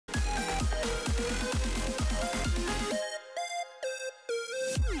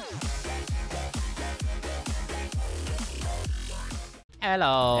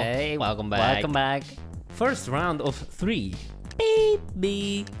Hello. Hey, welcome back. Welcome back. First round of 3.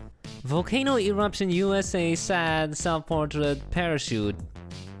 Baby. Volcano eruption USA sad self-portrait parachute.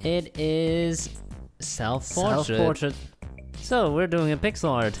 It is self-portrait. So we're doing a pixel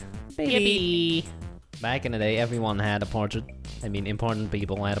art. Baby. Back in the day, everyone had a portrait. I mean, important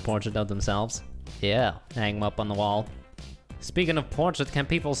people had a portrait of themselves. Yeah, hang them up on the wall. Speaking of portrait, can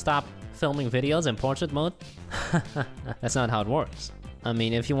people stop filming videos in portrait mode? That's not how it works. I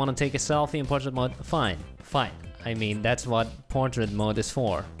mean, if you want to take a selfie in portrait mode, fine. I mean, that's what portrait mode is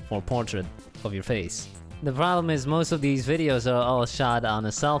for portrait of your face. The problem is most of these videos are all shot on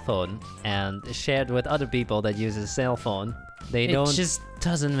a cell phone and shared with other people that use a cell phone. It just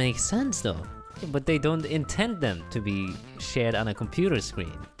doesn't make sense though. But they don't intend them to be shared on a computer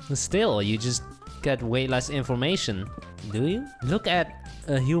screen. Still, you just get way less information, do you? Look at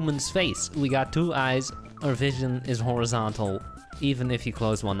a human's face. We got 2 eyes, our vision is horizontal. Even if you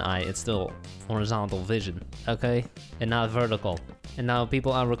close one eye, it's still horizontal vision, okay? And not vertical. And now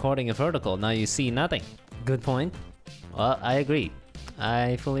people are recording in vertical, now you see nothing. Good point. Well, I agree.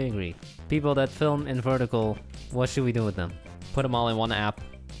 I fully agree. People that film in vertical, what should we do with them? Put them all in one app.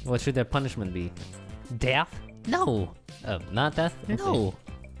 What should their punishment be? Death? No! Oh, not death? Okay. No!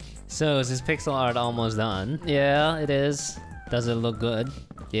 So, is this pixel art almost done? Yeah, it is. Does it look good?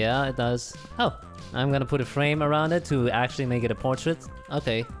 Yeah, it does. Oh, I'm gonna put a frame around it to actually make it a portrait.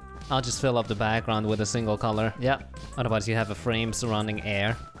 Okay, I'll just fill up the background with a single color. Yep, otherwise you have a frame surrounding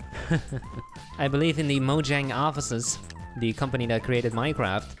air. I believe in the Mojang offices, the company that created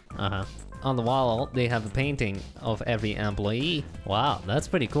Minecraft. On the wall, they have a painting of every employee. Wow, that's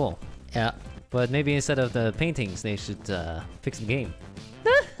pretty cool. Yeah, but maybe instead of the paintings, they should fix the game.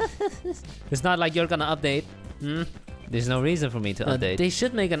 It's not like you're gonna update. There's no reason for me to update. They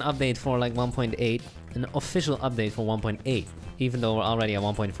should make an update for like 1.8, an official update for 1.8, even though we're already at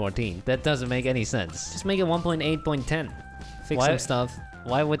 1.14. That doesn't make any sense. Just make it 1.8.10. Fix some stuff.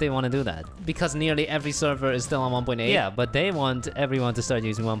 Why would they want to do that? Because nearly every server is still on 1.8. Yeah, but they want everyone to start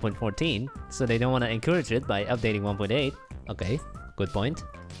using 1.14, so they don't want to encourage it by updating 1.8. Okay, good point.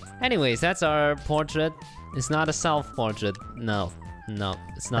 Anyways, that's our portrait. It's not a self-portrait. No,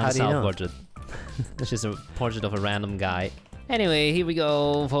 it's not a self-portrait. It's just a portrait of a random guy. Anyway, here we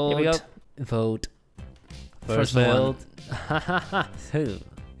go. Vote. Here we go. Vote. First vote.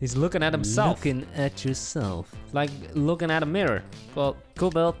 He's looking at himself. Looking at yourself. Like looking at a mirror. Well, cool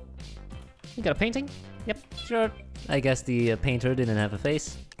build. You got a painting? Yep, sure. I guess the painter didn't have a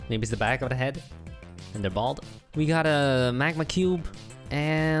face. Maybe it's the back of the head. And they're bald. We got a magma cube.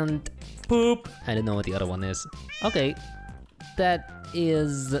 And poop. I don't know what the other one is. Okay. That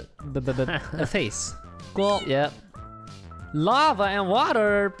is a face. Cool. Yep. Lava and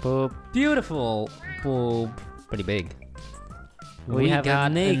water. Poop. Beautiful. Poop. Pretty big. We have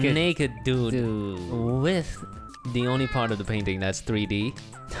got a naked dude with the only part of the painting that's 3D.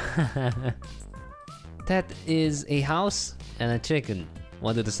 That is a house and a chicken.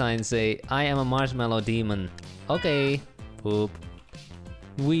 What did the sign say? I am a marshmallow demon. Okay. Poop.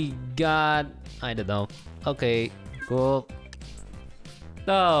 We got... I don't know. Okay. Cool.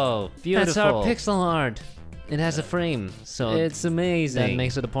 Oh, beautiful. That's our pixel art. It has a frame, so it's amazing. That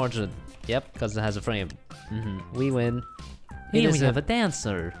makes it a portrait. Yep, because it has a frame. We win. Here we have a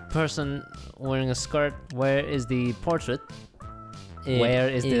dancer. Person wearing a skirt. Where is the portrait? Where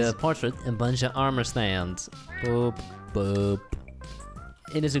is the portrait? A bunch of armor stands. Boop, boop.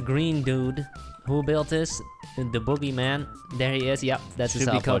 It is a green dude. Who built this? The Boogie Man. There he is. Yep, that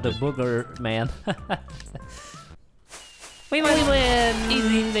should be called the Booger Man. We win!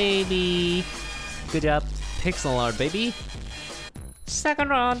 Easy, baby! Good job. Pixel art, baby. Second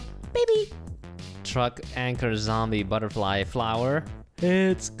round, baby! Truck, anchor, zombie, butterfly, flower.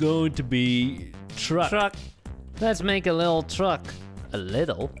 It's going to be truck. Let's make a little truck. A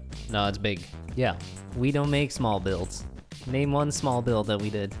little? No, it's big. Yeah, we don't make small builds. Name one small build that we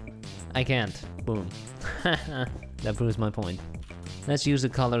did. I can't. Boom. That proves my point. Let's use the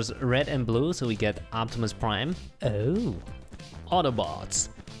colors red and blue so we get Optimus Prime. Oh. Autobots,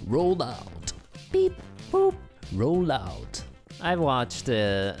 roll out. Beep, boop, roll out. I watched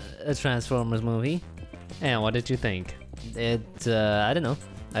a Transformers movie. And what did you think? I don't know.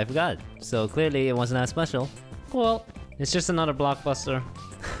 I forgot. So clearly it wasn't that special. Cool. It's just another blockbuster.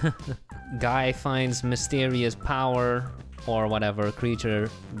 Guy finds mysterious power or whatever creature,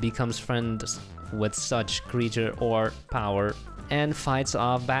 becomes friends with such creature or power, and fights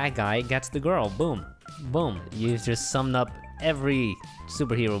off bad guy, gets the girl. Boom. Boom. You've just summed up every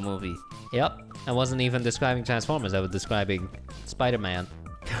superhero movie. Yep. I wasn't even describing Transformers, I was describing Spider-Man.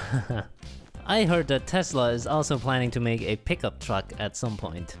 I heard that Tesla is also planning to make a pickup truck at some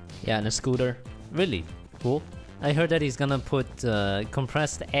point. Yeah, and a scooter. Really? Cool. I heard that he's gonna put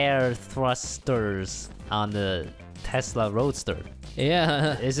compressed air thrusters on the Tesla Roadster.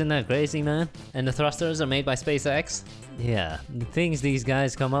 Yeah. Isn't that crazy, man? And the thrusters are made by SpaceX. Yeah, the things these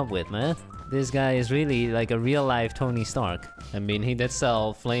guys come up with, man. This guy is really like a real-life Tony Stark. I mean, he did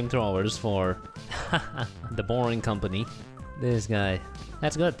sell flamethrowers for the Boring Company. This guy.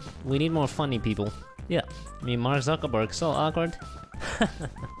 That's good. We need more funny people. Yeah. I mean, Mark Zuckerberg, so awkward.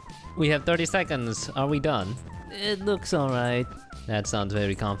 We have 30 seconds. Are we done? It looks alright. That sounds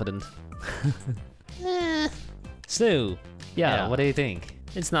very confident. Stu, Yeah. what do you think?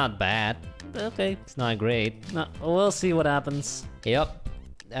 It's not bad. Okay. It's not great. No, we'll see what happens. Yep.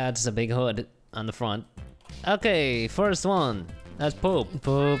 That's a big hood on the front. Okay, first one. That's poop.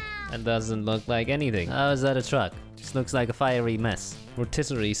 Poop. That doesn't look like anything. How is that a truck? Just looks like a fiery mess.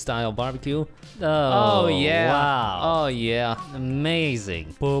 Rotisserie style barbecue. Oh, yeah. Wow. Oh yeah.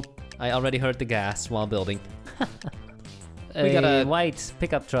 Amazing. Poop. I already heard the gas while building. We got a- white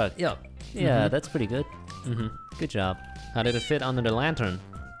pickup truck. Yep. Yeah, that's pretty good. Good job. How did it fit under the lantern?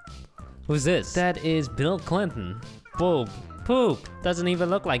 Who's this? That is Bill Clinton. Poop. Poop. Doesn't even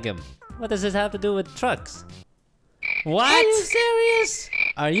look like him. What does this have to do with trucks? What? Are you serious?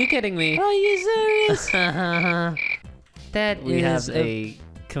 Are you kidding me? Are you serious? That We is have a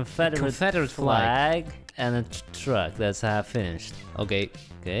Confederate flag. flag and a truck that's half finished. Okay,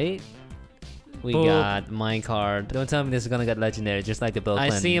 Okay. we Boop. got minecart. Don't tell me this is gonna get legendary, just like the Bill I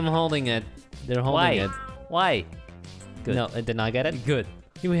Clinton. see him holding it. They're holding Why? it. Why? Good. No, it did not get it. Good.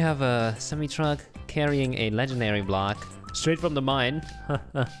 Here we have a semi-truck carrying a legendary block straight from the mine.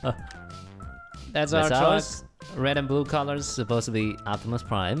 That's our That's truck. ours. Red and blue colors. Supposed to be Optimus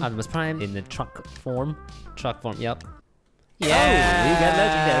Prime. Optimus Prime. In the truck form. Truck form, yep. Oh, we got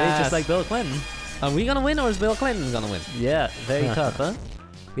legendary, just like Bill Clinton. Are we gonna win or is Bill Clinton gonna win? Yeah, very tough, huh?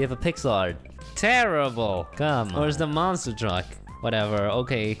 We have a pixel art. Terrible. Come on. Where's the monster truck? Whatever,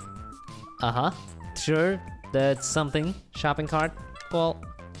 okay. Uh-huh. Sure, that's something. Shopping cart. Cool.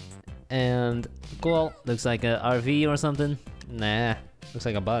 And cool. Looks like a RV or something. Nah. Looks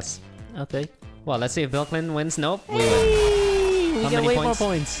like a bus. Okay. Well, let's see if Bill Clinton wins. Nope, we win. Hey, we How get many way points? more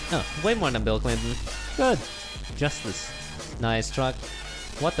points. Oh, way more than Bill Clinton. Good. Justice. Nice truck.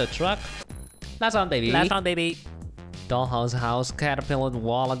 What the truck? Last on, baby. Last round, baby. Dollhouse house, caterpillar,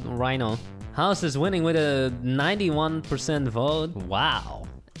 wallet, rhino. House is winning with a 91% vote. Wow.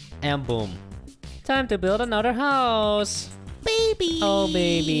 And boom. Time to build another house. Baby. Oh,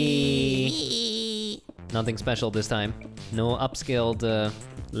 baby. Nothing special this time. No upscaled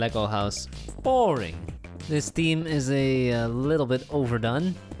Lego house. Boring. This theme is a little bit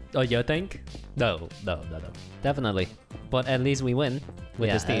overdone. Oh, you think? No. Definitely. But at least we win with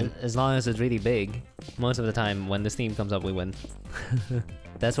Yeah, this team. as long as it's really big. Most of the time, when this team comes up, we win.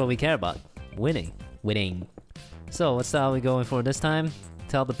 That's what we care about. Winning. Winning. So, what style are we going for this time?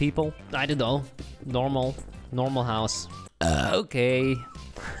 Tell the people. I don't know. Normal house. Okay.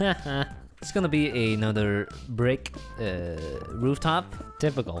 It's gonna be another brick rooftop.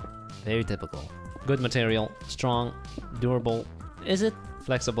 Typical. Very typical. Good material. Strong. Durable. Is it?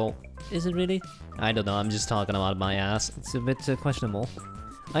 Flexible. Is it really? I don't know. I'm just talking about my ass. It's a bit questionable.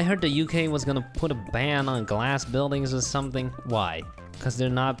 I heard the UK was gonna put a ban on glass buildings or something. Why? Because they're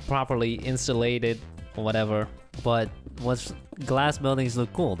not properly insulated or whatever. But glass buildings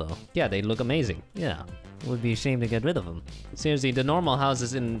look cool though. Yeah, they look amazing. Yeah. Would be a shame to get rid of them. Seriously, the normal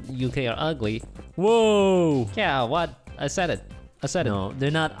houses in UK are ugly. Whoa! Yeah, what? I said it. No, they're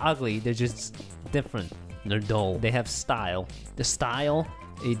not ugly. They're just different. They're dull. They have style. The style?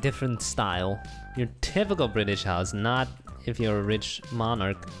 A different style. Your typical British house, not if you're a rich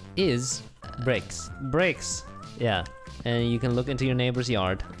monarch, is Bricks. bricks. Yeah. And you can look into your neighbor's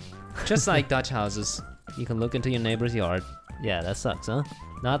yard. Just like Dutch houses. You can look into your neighbor's yard. Yeah, that sucks, huh?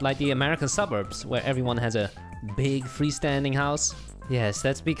 Not like the American suburbs, where everyone has a big freestanding house. Yes,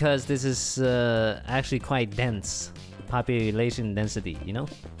 that's because this is actually quite dense. Population density, you know?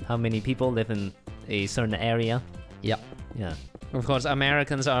 How many people live in a certain area? Yep. Yeah. Of course,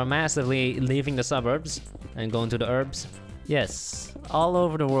 Americans are massively leaving the suburbs and going to the urbs. Yes, all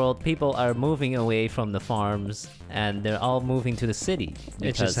over the world, people are moving away from the farms and they're all moving to the city.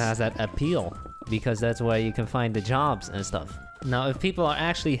 It just has that appeal. Because that's where you can find the jobs and stuff. Now, if people are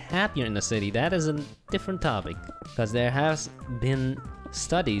actually happier in the city, that is a different topic. Because there has been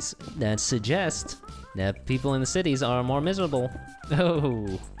studies that suggest that people in the cities are more miserable.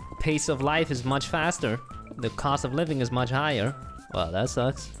 Oh, pace of life is much faster. The cost of living is much higher. Well, that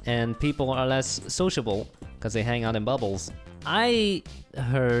sucks. And people are less sociable because they hang out in bubbles. I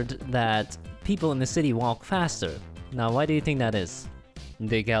heard that people in the city walk faster. Now, why do you think that is?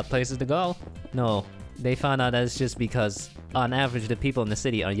 They got places to go. No, they found out that it's just because, on average, the people in the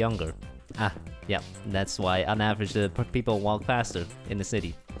city are younger. Ah, yeah, that's why, on average, the people walk faster in the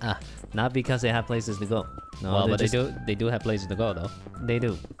city. Ah, not because they have places to go. No, Well, but just, they do have places to go though. They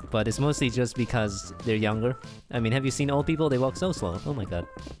do, but it's mostly just because they're younger. I mean, have you seen old people? They walk so slow. Oh my god.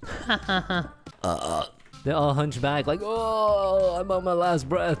 They're all hunchback, like, oh, I'm on my last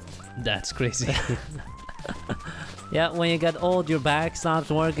breath. That's crazy. Yeah, when you get old, your back stops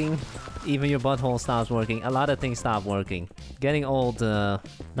working. Even your butthole stops working. A lot of things stop working. Getting old does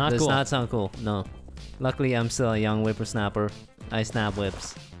cool. not sound cool. No. Luckily, I'm still a young whippersnapper. I snap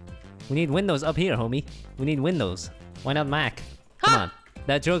whips. We need windows up here, homie. We need windows. Why not Mac? Come on.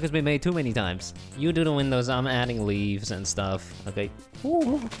 That joke has been made too many times. You do the windows, I'm adding leaves and stuff. Okay.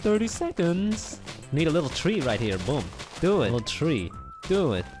 Ooh, 30 seconds. Need a little tree right here, boom. Do it. A little tree.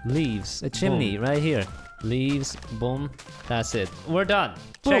 Do it. Leaves. A chimney boom. right here. Leaves, boom. That's it. We're done.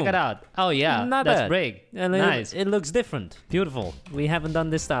 Boom. Check it out. Oh yeah, Not that's bad. big. And Nice. It looks different. Beautiful. We haven't done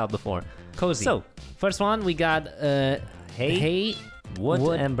this style before. Cozy. So, first one, we got hay,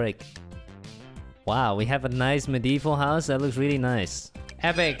 wood, and brick. Wow, we have a nice medieval house. That looks really nice.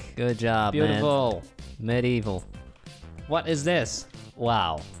 Epic. Good job, Beautiful. man. Medieval. What is this?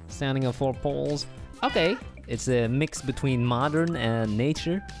 Wow. Standing on 4 poles. Okay. It's a mix between modern and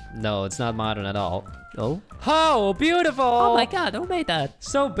nature. No, it's not modern at all. Oh. Oh, beautiful! Oh my god, who made that?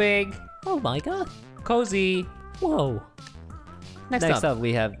 So big. Oh my god. Cozy. Whoa. Next up,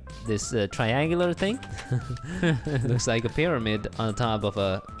 we have this triangular thing. Looks like a pyramid on top of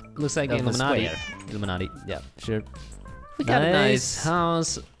a... Looks like Of a Illuminati. square. Illuminati. Yeah, sure. We got a nice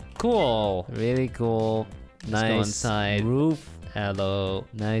house. Cool. Really cool. Let's go Nice inside. roof. Hello.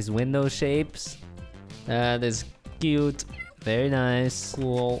 Nice window shapes. That is cute. Very nice.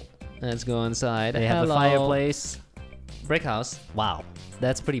 Cool. Let's go inside. They have a Hello. fireplace. Brick house. Wow,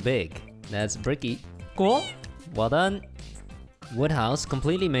 that's pretty big. That's bricky. Cool. Well done. Wood house,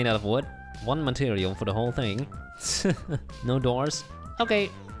 completely made out of wood. One material for the whole thing. No doors.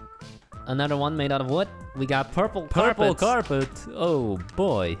 Okay. Another one made out of wood. We got purple Purple carpets. carpet. Oh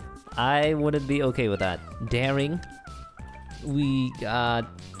boy, I wouldn't be okay with that. Daring. We got...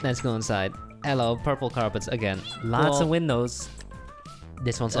 Let's go inside. Hello, purple carpets again. Lots Cool. of windows.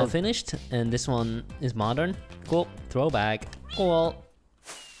 This one's all finished, and this one is modern. Cool. Throwback. Cool.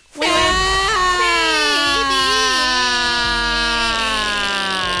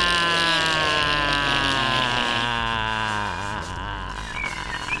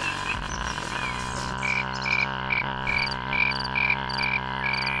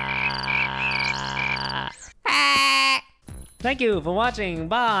 Thank you for watching.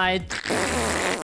 Bye.